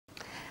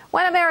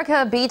When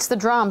America beats the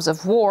drums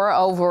of war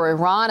over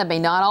Iran, it may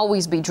not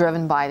always be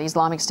driven by the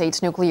Islamic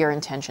State's nuclear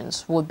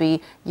intentions. Would-be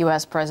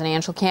U.S.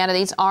 presidential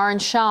candidates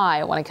aren't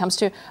shy when it comes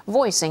to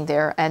voicing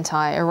their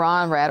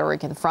anti-Iran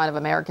rhetoric in front of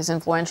America's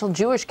influential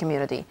Jewish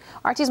community.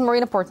 RT's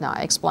Marina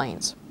Portnoy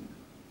explains.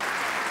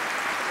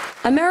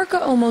 America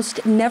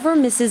almost never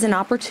misses an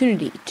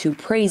opportunity to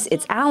praise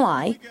its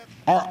ally.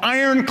 Our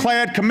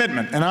ironclad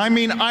commitment, and I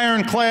mean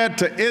ironclad,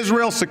 to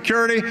Israel's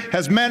security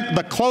has meant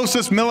the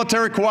closest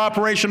military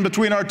cooperation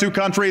between our two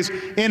countries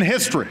in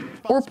history.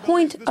 Or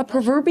point a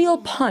proverbial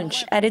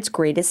punch at its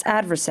greatest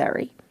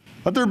adversary.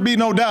 Let there be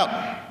no doubt.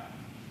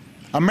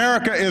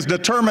 America is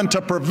determined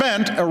to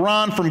prevent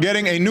Iran from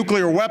getting a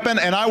nuclear weapon,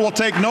 and I will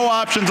take no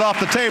options off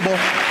the table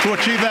to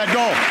achieve that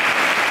goal.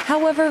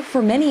 However,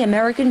 for many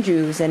American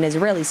Jews and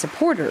Israeli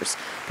supporters,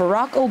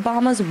 Barack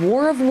Obama's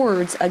war of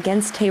words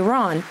against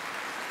Tehran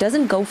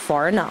doesn't go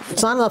far enough.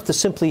 It's not enough to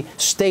simply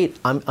state,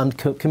 I'm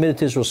committed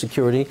to Israel's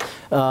security.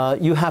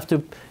 You have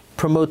to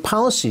promote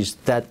policies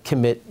that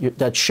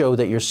show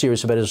that you're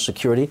serious about Israel's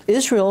security.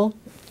 Israel,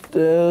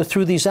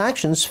 through these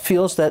actions,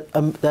 feels that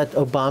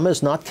Obama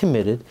is not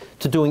committed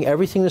to doing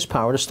everything in his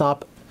power to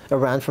stop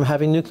Iran from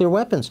having nuclear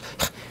weapons.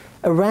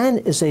 Iran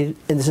is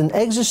an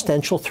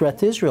existential threat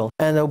to Israel,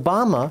 and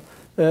Obama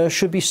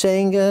should be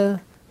saying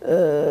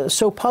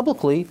so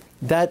publicly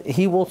that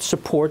he will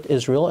support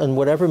Israel and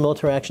whatever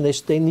military action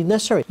they need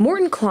necessary.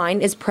 Morton Klein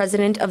is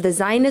president of the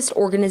Zionist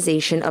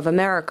Organization of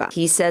America.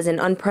 He says an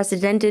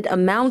unprecedented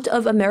amount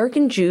of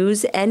American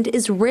Jews and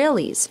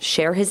Israelis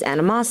share his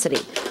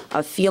animosity,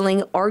 a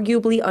feeling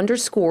arguably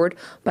underscored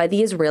by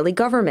the Israeli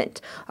government.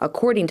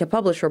 According to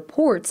published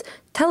reports,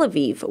 Tel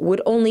Aviv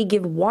would only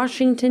give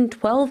Washington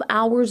 12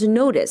 hours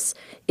notice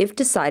if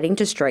deciding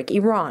to strike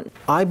Iran.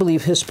 I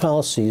believe his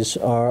policies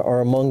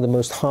are among the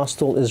most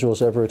hostile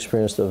Israel's ever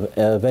experienced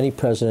of any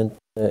president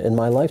in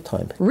my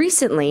lifetime.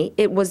 Recently,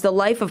 it was the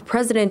life of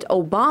President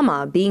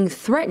Obama being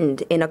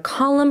threatened in a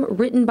column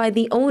written by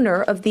the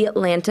owner of the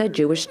Atlanta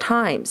Jewish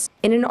Times.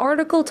 In an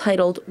article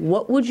titled,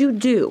 "What Would You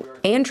Do?"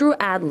 Andrew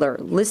Adler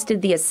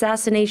listed the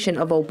assassination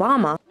of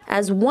Obama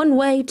as one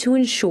way to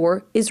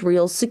ensure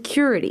Israel's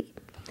security.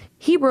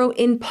 He wrote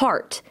in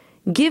part,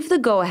 "Give the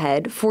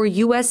go-ahead for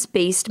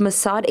U.S.-based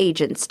Mossad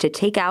agents to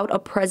take out a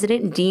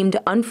president deemed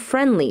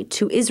unfriendly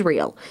to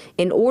Israel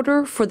in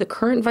order for the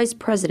current vice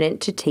president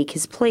to take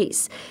his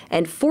place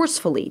and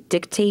forcefully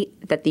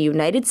dictate that the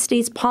United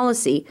States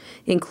policy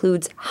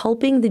includes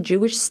helping the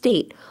Jewish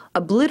state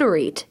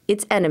obliterate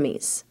its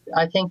enemies."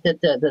 I think that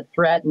the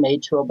threat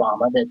made to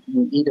Obama that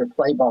you either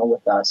play ball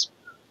with us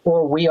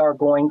or we are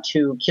going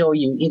to kill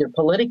you either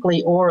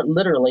politically or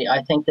literally,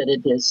 I think that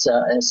it is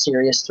a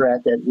serious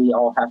threat that we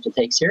all have to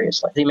take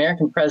seriously. The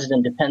American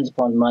president depends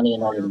upon money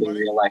in order to be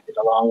reelected,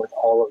 along with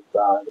all of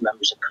the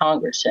members of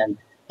Congress. And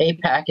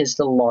AIPAC is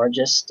the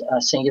largest,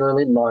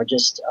 singularly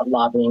largest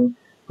lobbying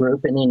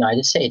group in the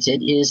United States.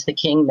 It is the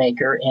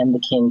kingmaker and the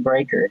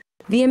kingbreaker.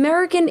 The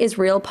American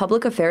Israel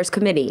Public Affairs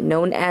Committee,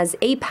 known as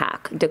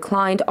AIPAC,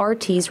 declined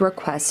RT's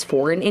request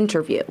for an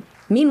interview.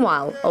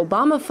 Meanwhile,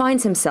 Obama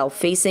finds himself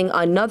facing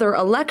another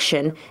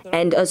election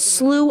and a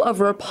slew of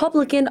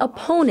Republican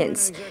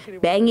opponents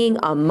banging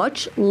a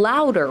much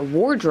louder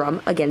war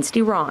drum against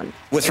Iran.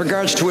 With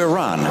regards to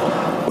Iran,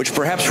 which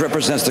perhaps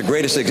represents the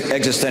greatest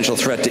existential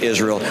threat to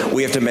Israel,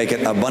 we have to make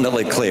it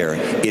abundantly clear.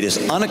 It is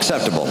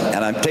unacceptable,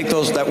 and I take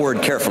that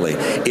word carefully,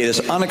 it is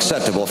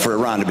unacceptable for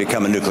Iran to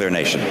become a nuclear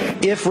nation.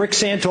 If Rick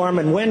Santorum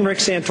and when Rick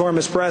Santorum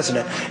is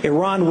president,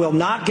 Iran will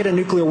not get a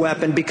nuclear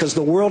weapon because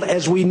the world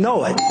as we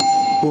know it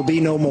will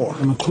be no more.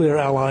 I'm a clear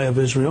ally of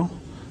Israel.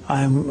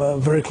 I am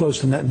very close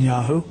to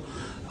Netanyahu.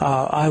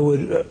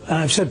 And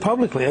I've said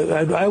publicly,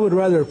 I would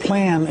rather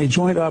plan a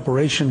joint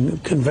operation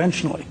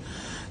conventionally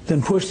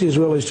than push the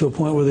Israelis to a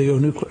point where they go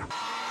nuclear.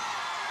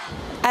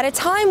 At a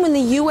time when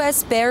the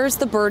U.S. bears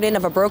the burden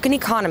of a broken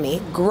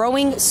economy,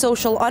 growing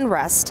social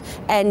unrest,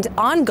 and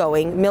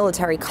ongoing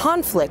military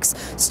conflicts,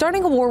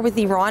 starting a war with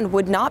Iran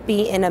would not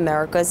be in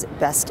America's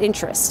best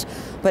interest.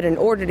 But in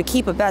order to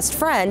keep a best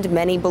friend,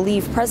 many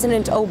believe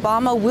President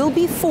Obama will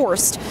be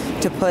forced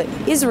to put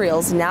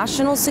Israel's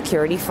national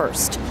security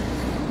first.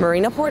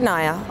 Marina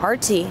Portnoy,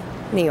 RT,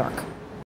 New York.